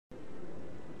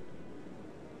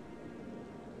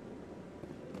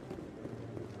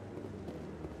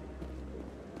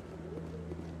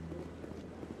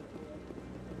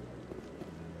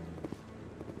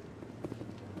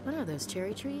are those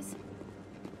cherry trees?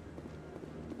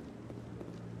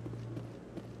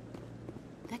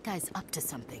 That guy's up to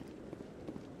something.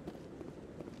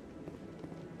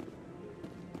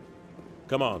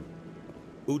 Come on.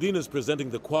 Udina's presenting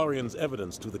the Quarians'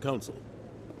 evidence to the Council.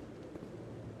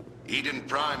 Eden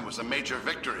Prime was a major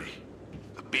victory.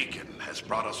 The beacon has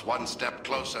brought us one step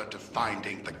closer to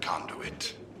finding the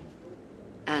conduit.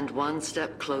 And one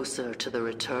step closer to the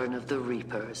return of the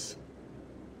Reapers.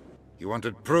 You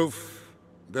wanted proof?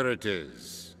 There it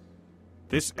is.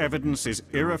 This evidence is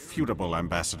irrefutable,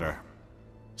 Ambassador.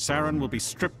 Saren will be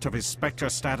stripped of his Spectre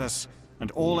status,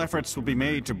 and all efforts will be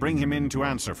made to bring him in to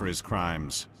answer for his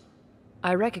crimes.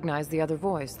 I recognize the other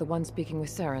voice, the one speaking with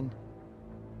Saren.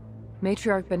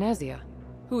 Matriarch Benezia.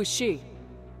 Who is she?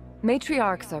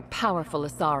 Matriarchs are powerful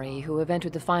Asari who have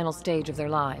entered the final stage of their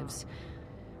lives.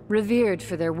 Revered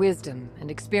for their wisdom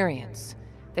and experience,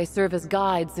 they serve as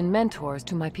guides and mentors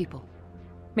to my people.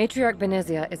 Matriarch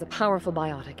Benezia is a powerful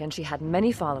biotic, and she had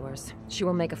many followers. She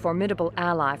will make a formidable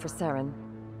ally for Saren.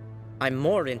 I'm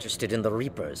more interested in the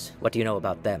Reapers. What do you know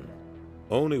about them?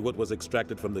 Only what was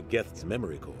extracted from the Geth's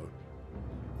memory core.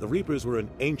 The Reapers were an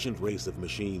ancient race of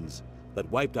machines that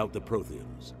wiped out the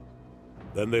Protheans.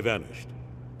 Then they vanished.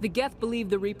 The Geth believe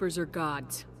the Reapers are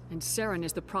gods, and Saren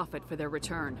is the prophet for their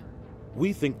return.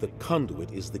 We think the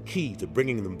conduit is the key to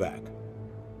bringing them back.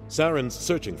 Saren's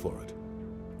searching for it.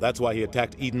 That's why he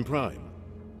attacked Eden Prime.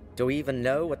 Do we even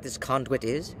know what this conduit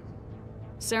is?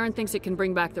 Saren thinks it can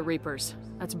bring back the Reapers.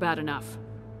 That's bad enough.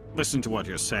 Listen to what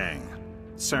you're saying.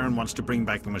 Saren wants to bring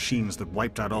back the machines that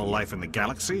wiped out all life in the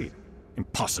galaxy?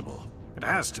 Impossible. It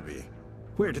has to be.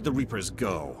 Where did the Reapers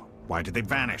go? Why did they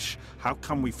vanish? How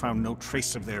come we found no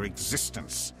trace of their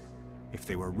existence? If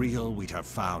they were real, we'd have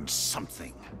found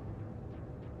something.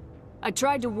 I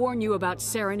tried to warn you about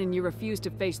Saren and you refused to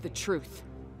face the truth.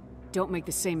 Don't make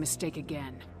the same mistake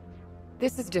again.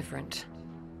 This is different.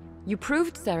 You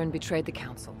proved Saren betrayed the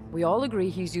Council. We all agree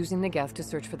he's using the Geth to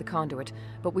search for the conduit,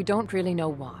 but we don't really know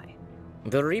why.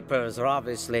 The Reapers are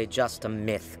obviously just a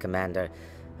myth, Commander.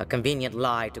 A convenient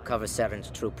lie to cover Saren's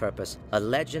true purpose. A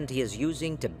legend he is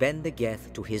using to bend the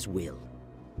Geth to his will.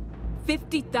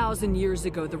 50,000 years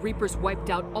ago, the Reapers wiped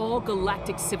out all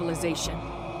galactic civilization.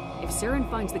 If Saren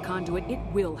finds the conduit, it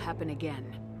will happen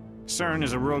again. Saren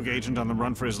is a rogue agent on the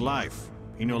run for his life.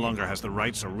 He no longer has the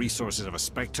rights or resources of a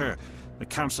Spectre. The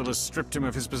Council has stripped him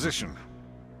of his position.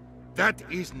 That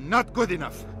is not good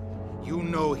enough. You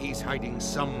know he's hiding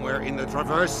somewhere in the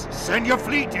Traverse. Send your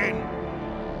fleet in!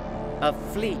 A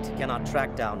fleet cannot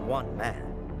track down one man.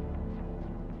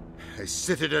 A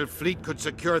Citadel fleet could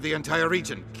secure the entire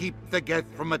region. Keep the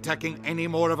Geth from attacking any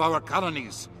more of our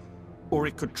colonies. Or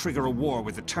it could trigger a war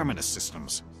with the Terminus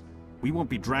systems. We won't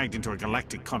be dragged into a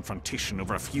galactic confrontation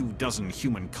over a few dozen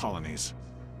human colonies.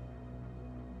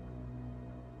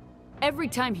 Every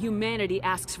time humanity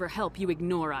asks for help, you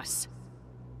ignore us.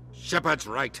 Shepard's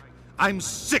right. I'm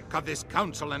sick of this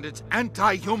council and its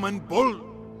anti-human bull.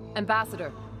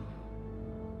 Ambassador,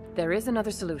 there is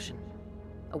another solution.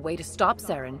 A way to stop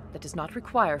Saren that does not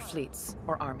require fleets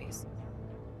or armies.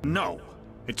 No,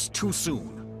 it's too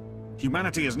soon.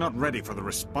 Humanity is not ready for the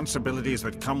responsibilities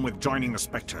that come with joining the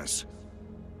Spectres.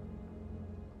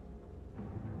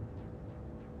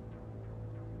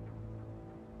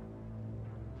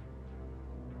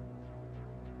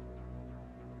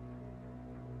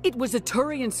 It was a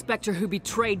Turian Spectre who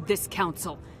betrayed this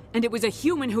council, and it was a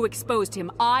human who exposed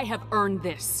him. I have earned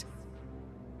this.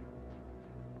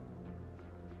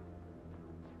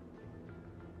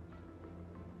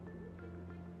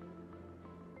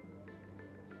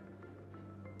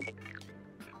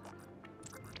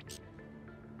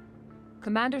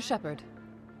 Commander Shepard,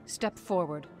 step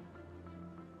forward.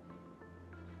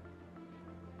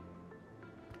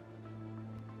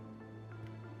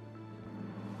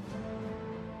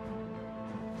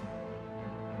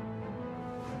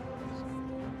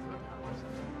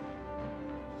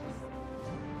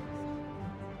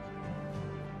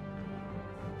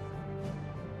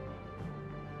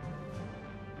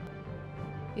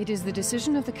 It is the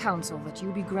decision of the Council that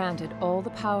you be granted all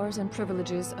the powers and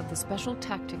privileges of the Special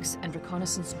Tactics and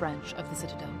Reconnaissance branch of the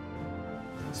Citadel.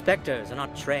 Spectres are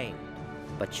not trained,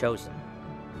 but chosen.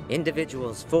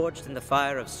 Individuals forged in the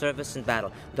fire of service and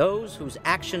battle, those whose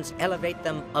actions elevate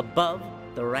them above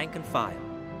the rank and file.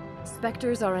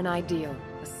 Spectres are an ideal,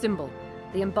 a symbol,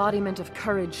 the embodiment of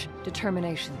courage,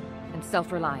 determination, and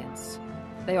self-reliance.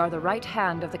 They are the right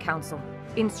hand of the Council,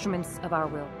 instruments of our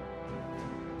will.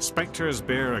 Spectres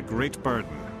bear a great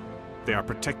burden. They are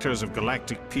protectors of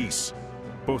galactic peace,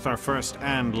 both our first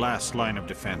and last line of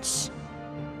defense.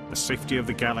 The safety of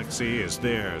the galaxy is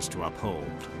theirs to uphold.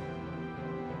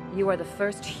 You are the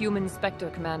first human Spectre,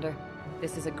 Commander.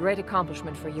 This is a great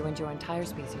accomplishment for you and your entire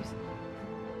species.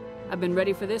 I've been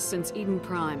ready for this since Eden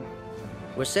Prime.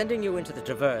 We're sending you into the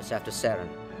Traverse after Saren.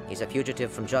 He's a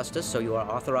fugitive from justice, so you are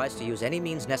authorized to use any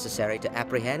means necessary to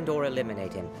apprehend or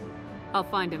eliminate him. I'll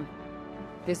find him.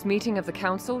 This meeting of the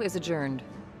Council is adjourned.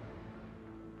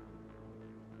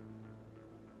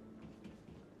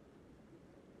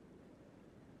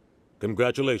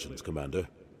 Congratulations, Commander.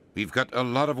 We've got a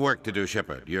lot of work to do,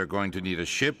 Shepard. You're going to need a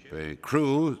ship, a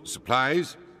crew,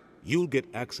 supplies. You'll get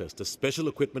access to special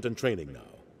equipment and training now.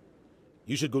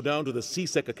 You should go down to the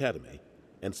CSEC Academy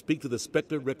and speak to the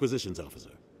Spectre Requisitions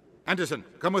Officer. Anderson,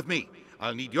 come with me.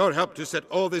 I'll need your help to set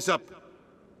all this up.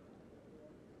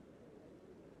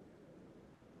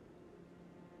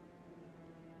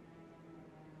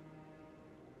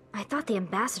 I thought the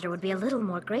ambassador would be a little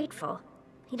more grateful.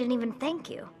 He didn't even thank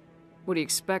you. What do you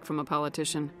expect from a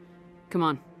politician? Come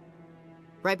on.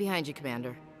 Right behind you,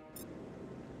 Commander.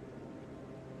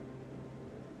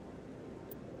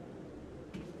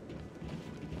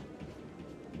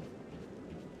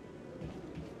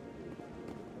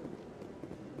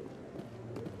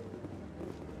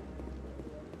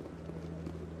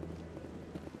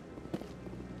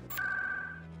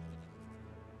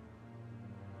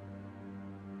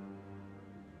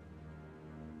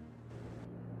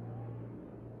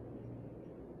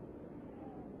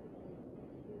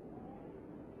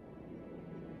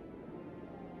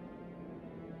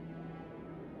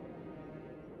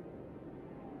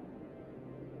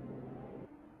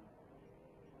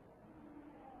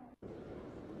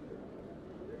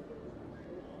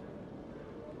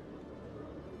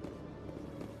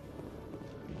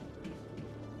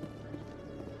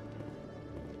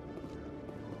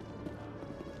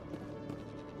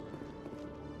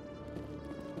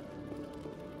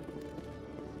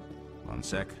 One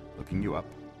sec, looking you up.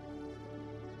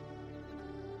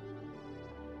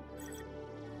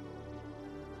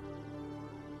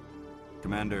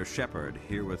 Commander Shepard,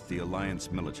 here with the Alliance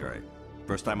military.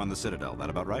 First time on the Citadel, that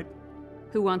about right?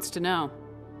 Who wants to know?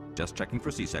 Just checking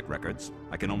for CSEC records.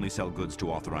 I can only sell goods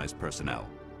to authorized personnel.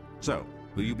 So,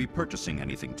 will you be purchasing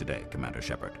anything today, Commander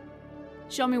Shepard?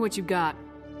 Show me what you got.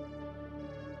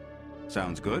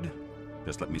 Sounds good.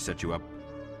 Just let me set you up.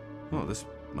 Oh, this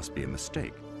must be a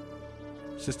mistake.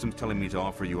 System's telling me to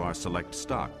offer you our select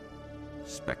stock.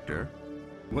 Spectre?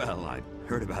 Well, I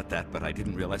heard about that, but I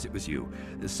didn't realize it was you.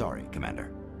 Sorry,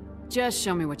 Commander. Just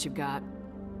show me what you've got.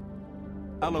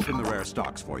 I'll open the rare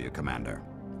stocks for you, Commander.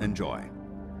 Enjoy.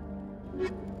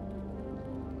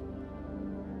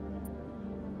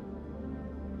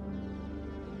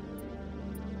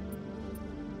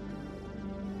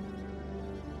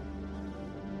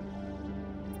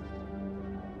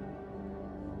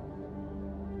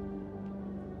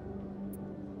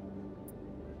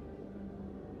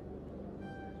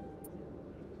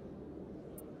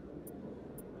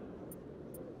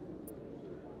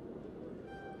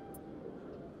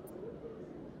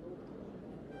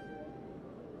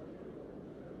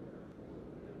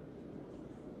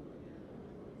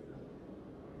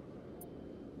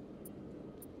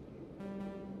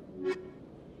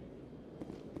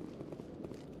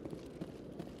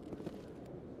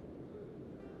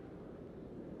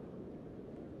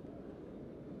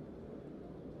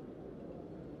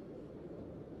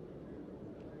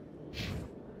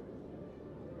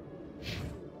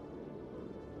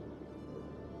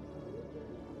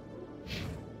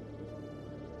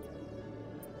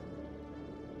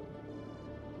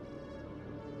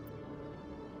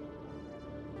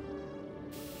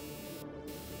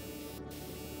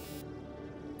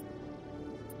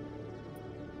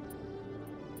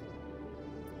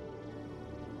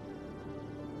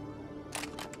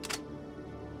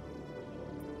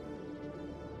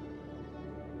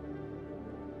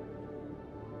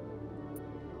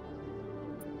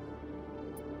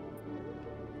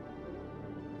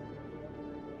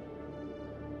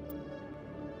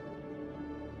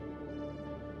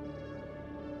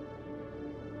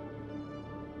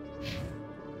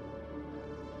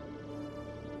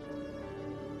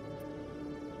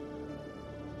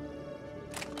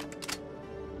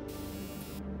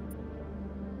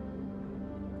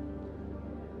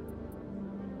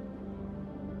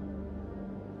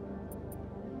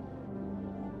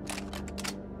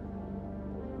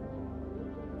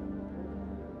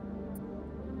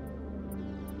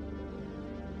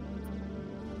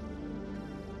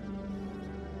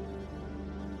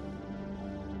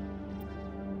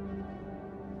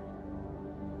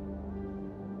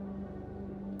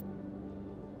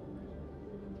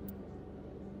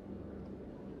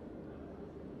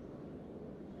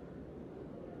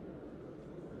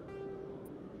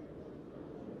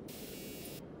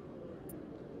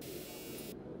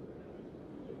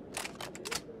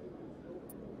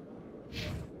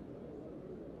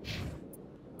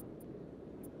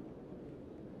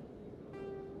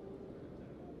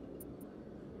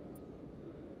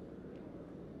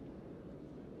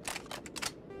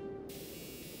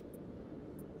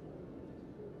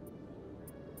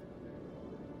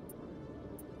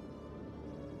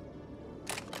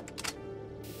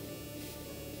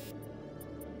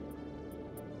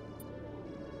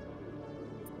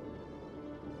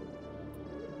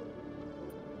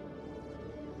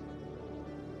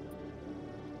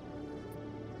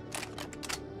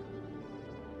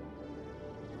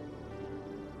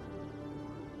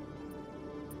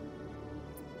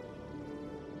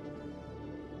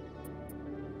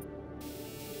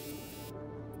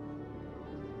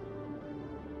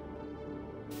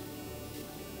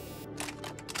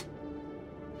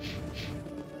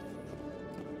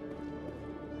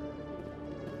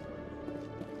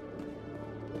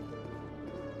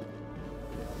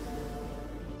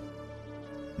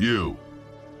 You.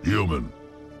 Human.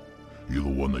 You the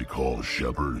one they call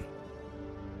Shepard?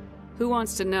 Who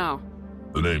wants to know?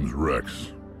 The name's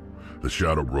Rex. The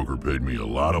Shadow Broker paid me a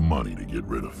lot of money to get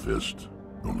rid of Fist.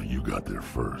 Only you got there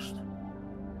first.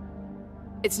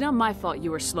 It's not my fault you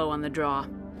were slow on the draw.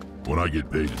 When I get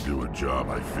paid to do a job,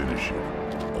 I finish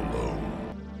it.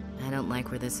 Alone. I don't like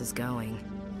where this is going.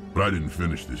 But I didn't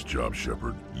finish this job,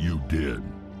 Shepard. You did.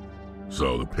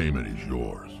 So the payment is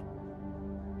yours.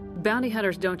 Bounty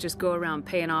hunters don't just go around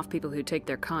paying off people who take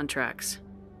their contracts.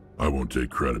 I won't take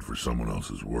credit for someone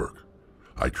else's work.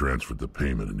 I transferred the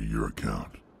payment into your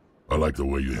account. I like the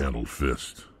way you handled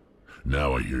Fist.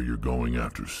 Now I hear you're going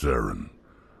after Saren.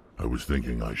 I was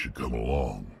thinking I should come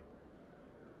along.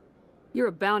 You're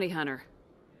a bounty hunter.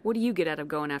 What do you get out of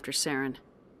going after Saren?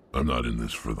 I'm not in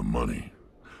this for the money.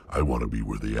 I want to be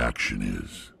where the action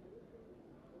is.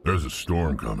 There's a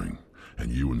storm coming,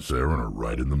 and you and Saren are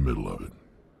right in the middle of it.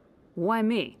 Why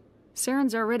me?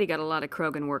 Saren's already got a lot of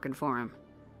Krogan working for him.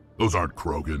 Those aren't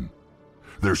Krogan.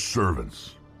 They're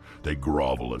servants. They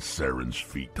grovel at Saren's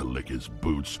feet to lick his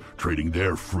boots, trading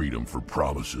their freedom for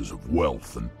promises of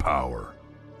wealth and power.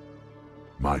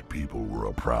 My people were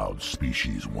a proud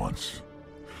species once.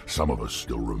 Some of us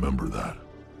still remember that.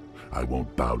 I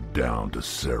won't bow down to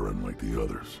Saren like the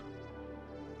others.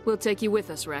 We'll take you with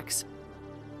us, Rex.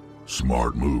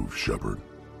 Smart move, Shepard.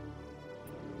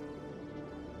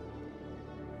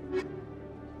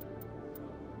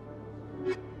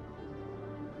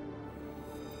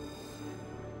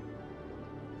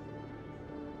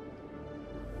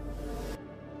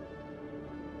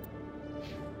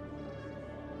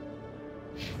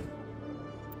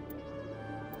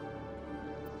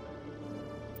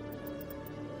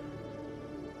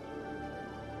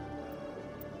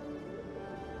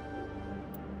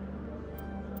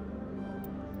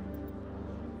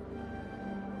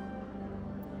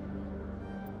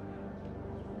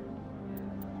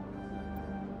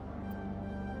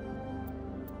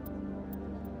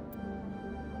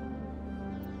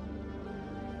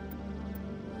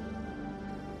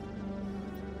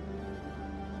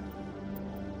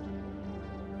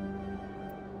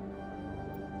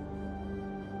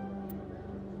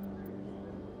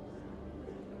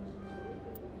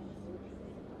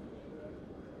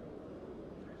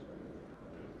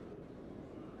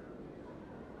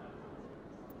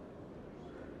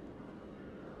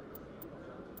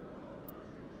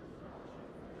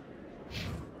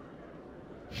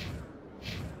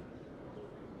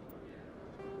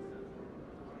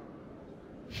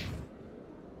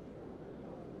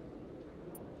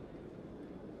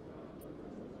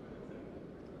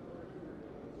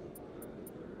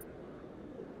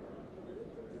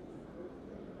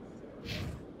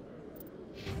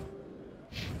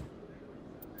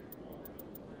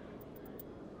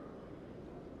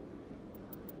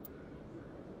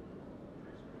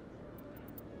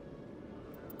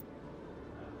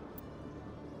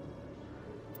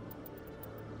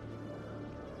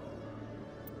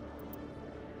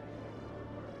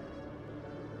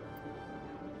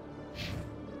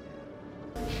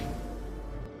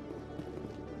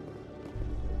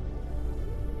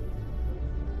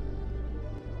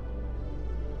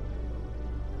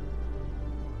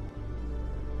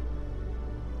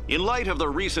 In light of the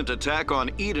recent attack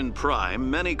on Eden Prime,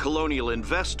 many colonial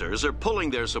investors are pulling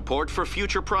their support for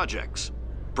future projects.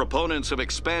 Proponents of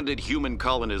expanded human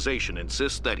colonization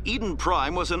insist that Eden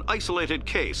Prime was an isolated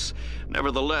case.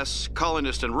 Nevertheless,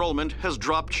 colonist enrollment has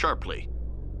dropped sharply.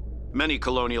 Many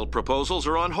colonial proposals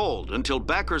are on hold until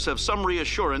backers have some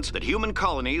reassurance that human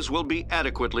colonies will be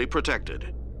adequately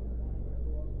protected.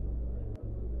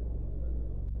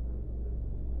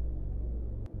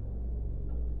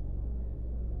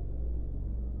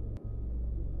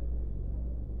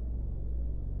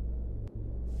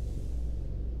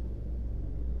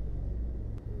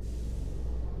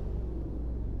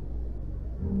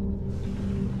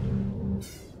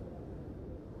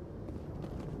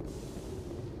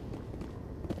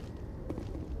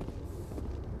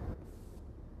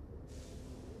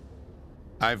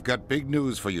 I've got big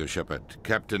news for you, Shepard.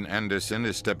 Captain Anderson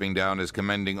is stepping down as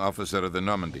commanding officer of the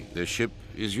Normandy. The ship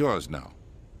is yours now.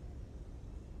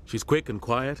 She's quick and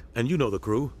quiet, and you know the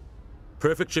crew.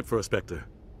 Perfect ship for a Spectre.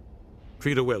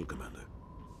 Treat her well, Commander.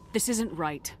 This isn't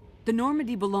right. The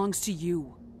Normandy belongs to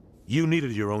you. You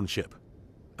needed your own ship.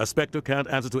 A Spectre can't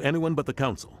answer to anyone but the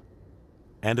Council.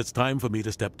 And it's time for me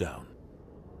to step down.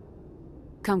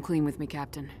 Come clean with me,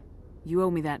 Captain. You owe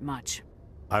me that much.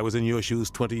 I was in your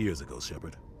shoes 20 years ago,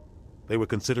 Shepard. They were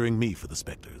considering me for the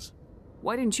Spectres.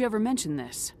 Why didn't you ever mention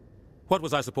this? What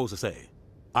was I supposed to say?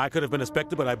 I could have been a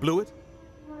Spectre, but I blew it?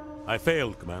 I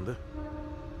failed, Commander.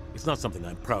 It's not something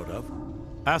I'm proud of.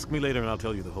 Ask me later and I'll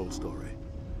tell you the whole story.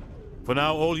 For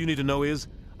now, all you need to know is,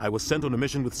 I was sent on a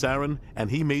mission with Saren, and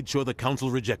he made sure the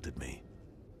Council rejected me.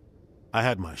 I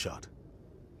had my shot.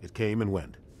 It came and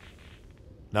went.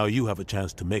 Now you have a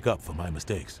chance to make up for my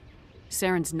mistakes.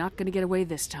 Saren's not gonna get away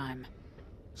this time.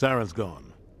 Saren's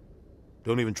gone.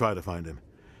 Don't even try to find him.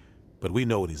 But we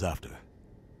know what he's after.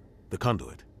 The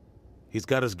conduit. He's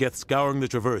got his Geth scouring the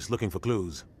Traverse looking for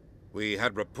clues. We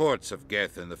had reports of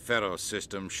Geth in the Pharaoh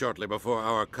system shortly before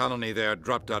our colony there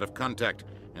dropped out of contact,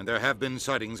 and there have been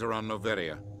sightings around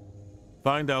Noveria.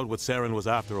 Find out what Saren was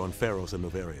after on Pharos and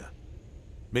Noveria.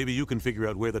 Maybe you can figure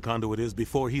out where the conduit is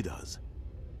before he does.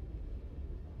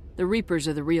 The Reapers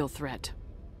are the real threat.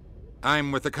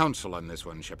 I'm with the Council on this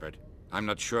one, Shepard. I'm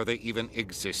not sure they even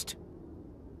exist.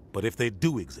 But if they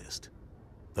do exist,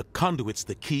 the conduit's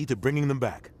the key to bringing them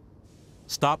back.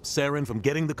 Stop Saren from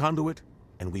getting the conduit,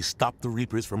 and we stop the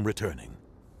Reapers from returning.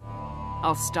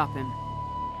 I'll stop him.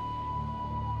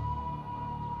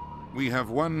 We have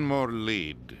one more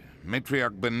lead.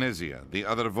 Matriarch Benezia, the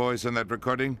other voice in that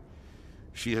recording.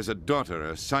 She has a daughter,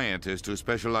 a scientist who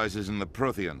specializes in the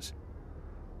Protheans.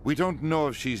 We don't know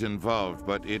if she's involved,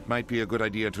 but it might be a good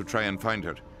idea to try and find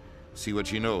her. See what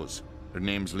she knows. Her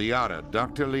name's Liara,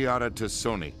 Dr. Liara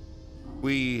Tassoni.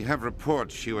 We have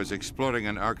reports she was exploring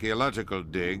an archaeological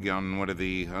dig on one of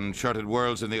the uncharted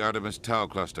worlds in the Artemis Tau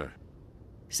cluster.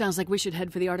 Sounds like we should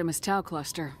head for the Artemis Tau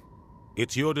cluster.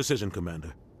 It's your decision,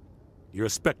 Commander. You're a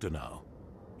Spectre now.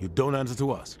 You don't answer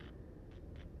to us.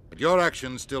 But your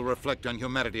actions still reflect on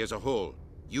humanity as a whole.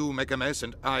 You make a mess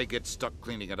and I get stuck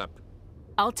cleaning it up.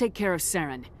 I'll take care of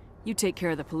Saren. You take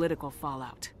care of the political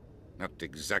fallout. Not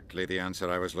exactly the answer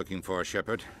I was looking for,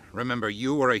 Shepard. Remember,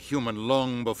 you were a human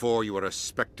long before you were a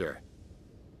Spectre.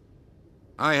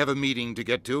 I have a meeting to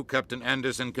get to. Captain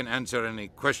Anderson can answer any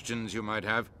questions you might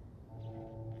have.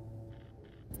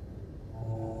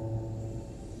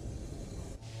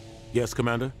 Yes,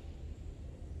 Commander?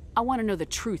 I want to know the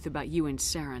truth about you and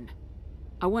Saren.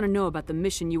 I want to know about the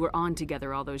mission you were on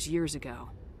together all those years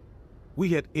ago. We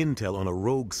had intel on a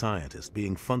rogue scientist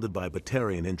being funded by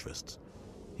Batarian interests.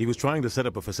 He was trying to set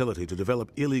up a facility to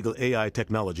develop illegal AI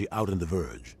technology out in the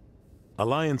Verge.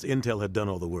 Alliance intel had done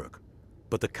all the work,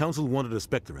 but the Council wanted a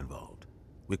Spectre involved.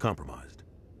 We compromised.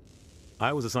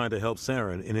 I was assigned to help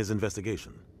Saren in his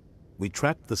investigation. We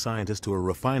tracked the scientist to a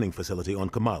refining facility on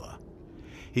Kamala.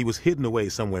 He was hidden away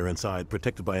somewhere inside,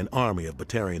 protected by an army of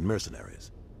Batarian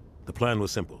mercenaries. The plan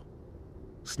was simple.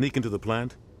 Sneak into the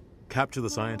plant, capture the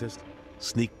scientist,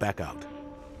 sneak back out.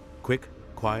 Quick,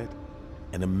 quiet,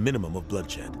 and a minimum of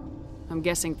bloodshed. I'm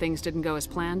guessing things didn't go as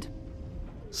planned?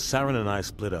 Saren and I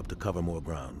split up to cover more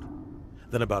ground.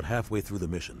 Then about halfway through the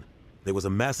mission, there was a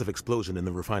massive explosion in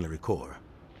the refinery core.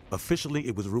 Officially,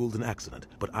 it was ruled an accident,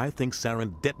 but I think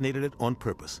Saren detonated it on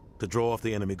purpose to draw off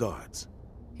the enemy guards.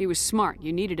 He was smart.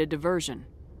 You needed a diversion.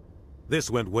 This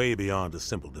went way beyond a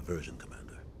simple diversion,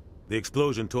 Commander. The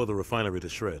explosion tore the refinery to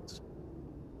shreds.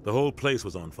 The whole place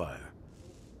was on fire.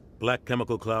 Black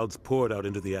chemical clouds poured out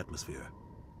into the atmosphere.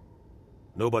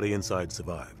 Nobody inside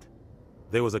survived.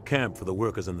 There was a camp for the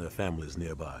workers and their families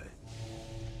nearby.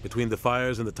 Between the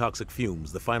fires and the toxic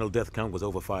fumes, the final death count was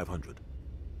over 500.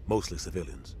 Mostly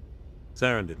civilians.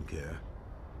 Saren didn't care.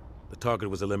 The target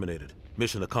was eliminated.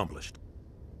 Mission accomplished.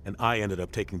 And I ended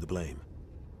up taking the blame.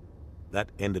 That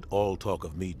ended all talk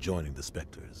of me joining the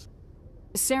Spectres.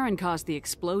 Saren caused the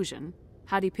explosion.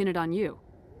 How'd he pin it on you?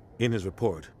 In his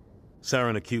report,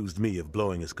 Saren accused me of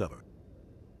blowing his cover.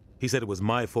 He said it was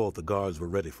my fault the guards were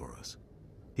ready for us.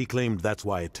 He claimed that's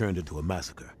why it turned into a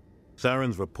massacre.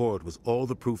 Saren's report was all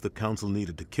the proof the Council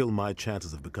needed to kill my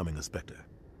chances of becoming a Spectre.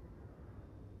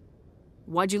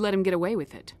 Why'd you let him get away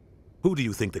with it? Who do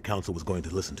you think the Council was going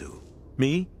to listen to?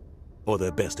 Me? Or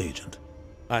their best agent?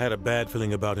 I had a bad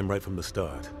feeling about him right from the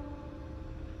start.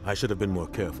 I should have been more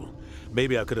careful.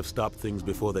 Maybe I could have stopped things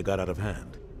before they got out of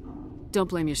hand. Don't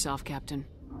blame yourself, Captain.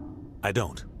 I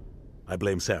don't. I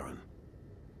blame Saren.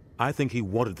 I think he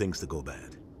wanted things to go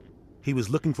bad. He was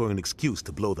looking for an excuse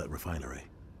to blow that refinery.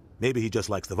 Maybe he just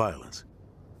likes the violence.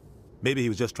 Maybe he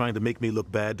was just trying to make me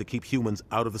look bad to keep humans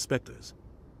out of the Spectres.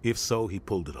 If so, he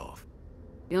pulled it off.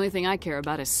 The only thing I care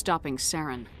about is stopping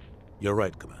Saren. You're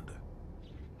right, Commander.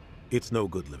 It's no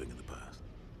good living in the past.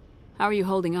 How are you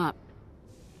holding up?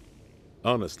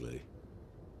 Honestly,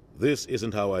 this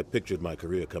isn't how I pictured my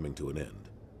career coming to an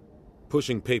end.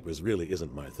 Pushing papers really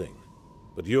isn't my thing.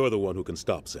 But you're the one who can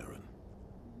stop Saren.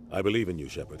 I believe in you,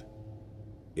 Shepard.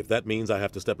 If that means I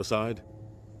have to step aside,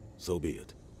 so be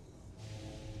it.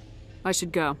 I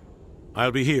should go.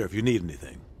 I'll be here if you need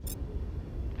anything.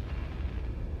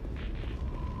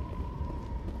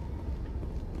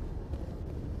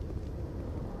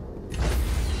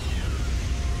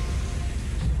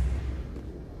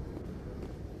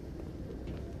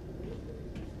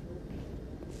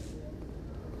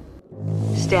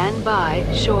 Stand by,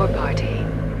 shore party.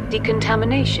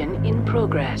 Decontamination in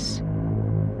progress.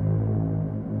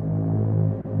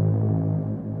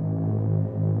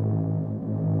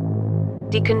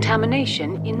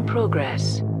 Decontamination in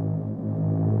progress.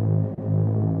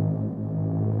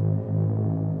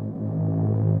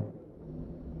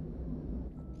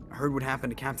 I heard what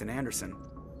happened to Captain Anderson.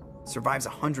 Survives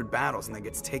 100 battles and then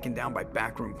gets taken down by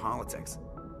backroom politics.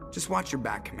 Just watch your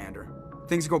back, Commander.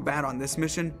 Things go bad on this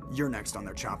mission, you're next on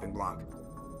their chopping block.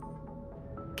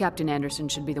 Captain Anderson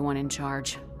should be the one in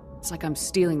charge. It's like I'm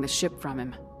stealing the ship from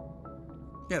him.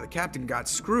 Yeah, the captain got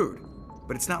screwed.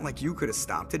 But it's not like you could have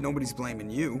stopped it. Nobody's blaming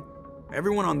you.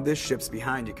 Everyone on this ship's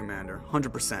behind you, Commander.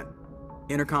 100%.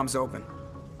 Intercom's open.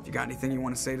 If you got anything you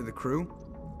want to say to the crew,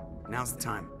 now's the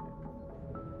time.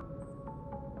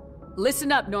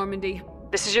 Listen up, Normandy.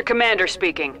 This is your commander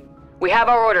speaking. We have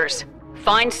our orders.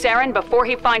 Find Saren before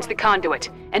he finds the conduit,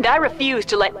 and I refuse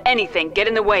to let anything get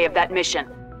in the way of that mission.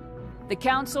 The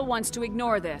Council wants to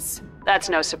ignore this. That's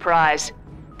no surprise.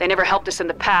 They never helped us in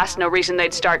the past, no reason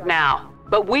they'd start now.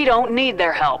 But we don't need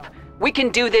their help. We can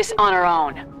do this on our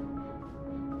own.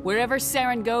 Wherever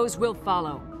Saren goes, we'll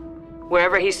follow.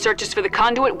 Wherever he searches for the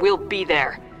conduit, we'll be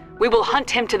there. We will hunt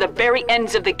him to the very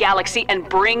ends of the galaxy and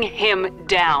bring him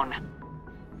down.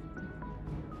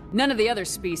 None of the other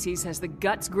species has the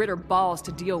guts, grit, or balls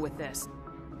to deal with this.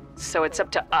 So it's up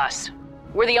to us.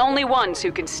 We're the only ones who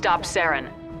can stop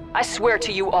Saren. I swear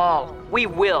to you all, we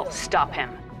will stop him.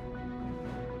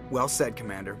 Well said,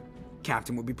 Commander.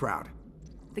 Captain will be proud.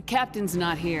 The captain's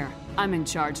not here. I'm in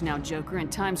charge now, Joker,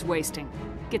 and time's wasting.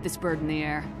 Get this bird in the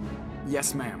air.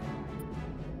 Yes, ma'am.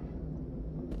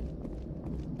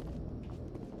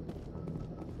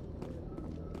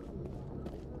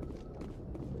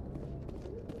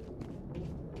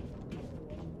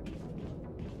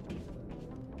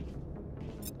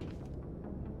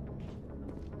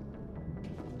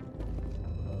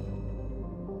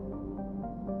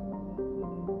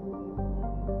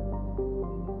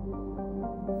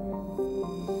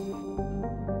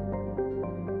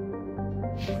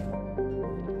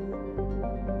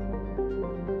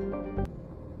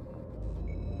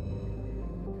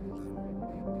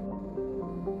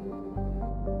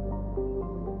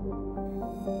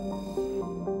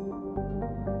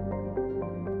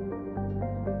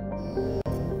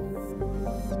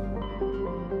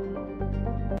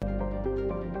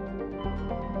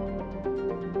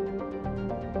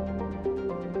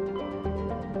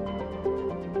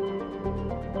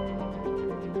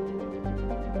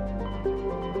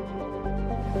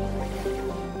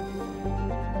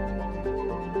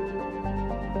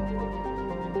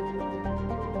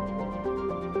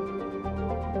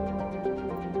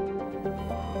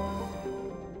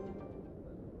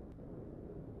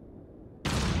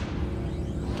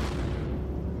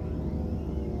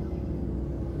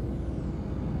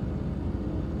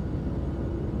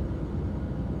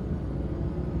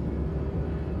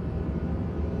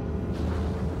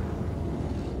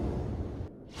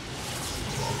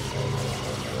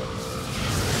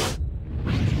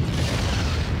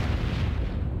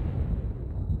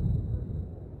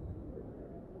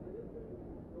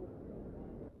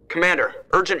 Commander,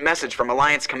 urgent message from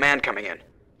Alliance Command coming in.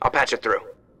 I'll patch it through.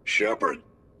 Shepard,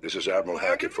 this is Admiral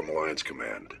Hackett from Alliance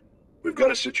Command. We've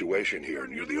got a situation here,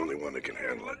 and you're the only one that can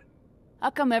handle it. How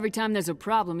come every time there's a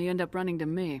problem, you end up running to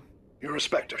me? You're a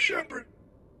Spectre, Shepard.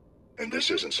 And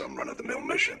this isn't some run-of-the-mill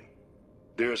mission.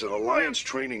 There's an Alliance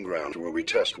training ground where we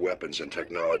test weapons and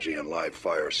technology in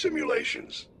live-fire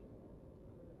simulations.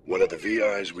 One of the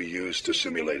VIs we use to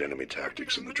simulate enemy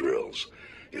tactics in the drills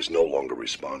is no longer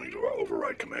responding to our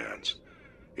override commands.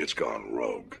 It's gone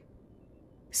rogue.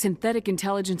 Synthetic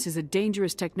intelligence is a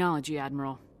dangerous technology,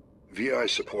 Admiral. VI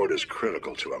support is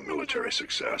critical to our military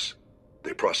success.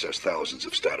 They process thousands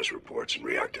of status reports and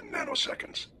react in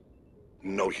nanoseconds.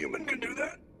 No human can do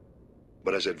that.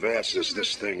 But as advanced as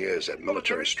this thing is at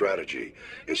military strategy,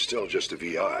 it's still just a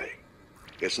VI.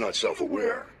 It's not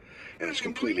self-aware, and it's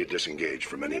completely disengaged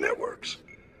from any networks.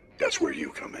 That's where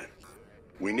you come in.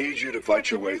 We need you to fight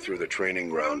your way through the training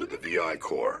ground of the VI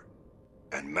core,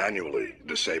 and manually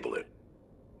disable it.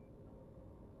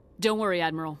 Don't worry,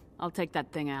 Admiral. I'll take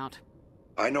that thing out.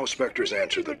 I know Spectre's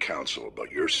answered the Council,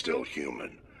 but you're still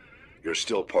human. You're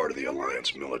still part of the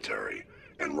Alliance military,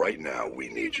 and right now we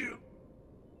need you.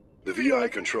 The VI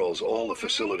controls all the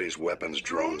facility's weapons,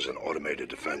 drones, and automated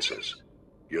defenses.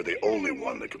 You're the only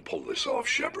one that can pull this off,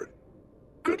 Shepard.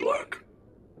 Good luck.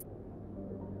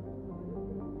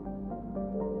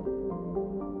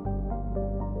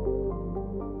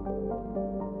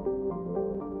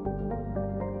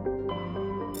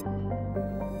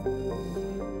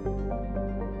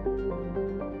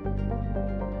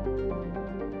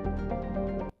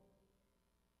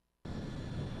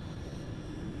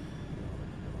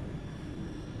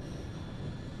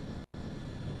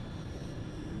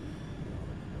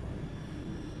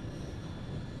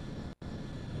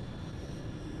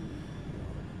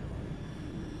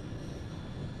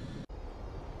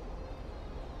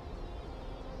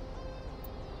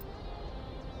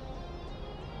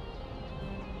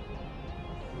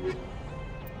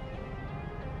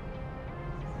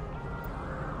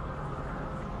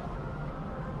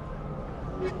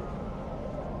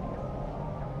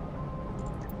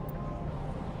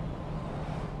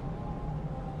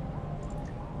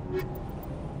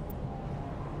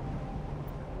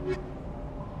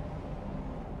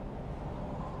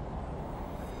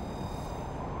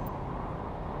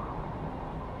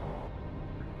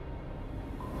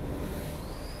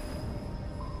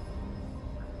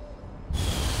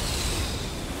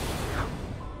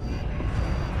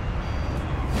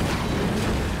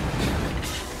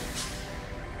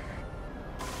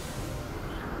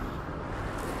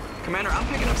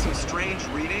 some strange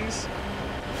readings.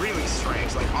 Really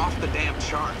strange, like off the damn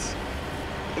charts.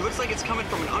 It looks like it's coming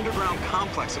from an underground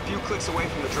complex a few clicks away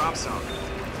from the drop zone.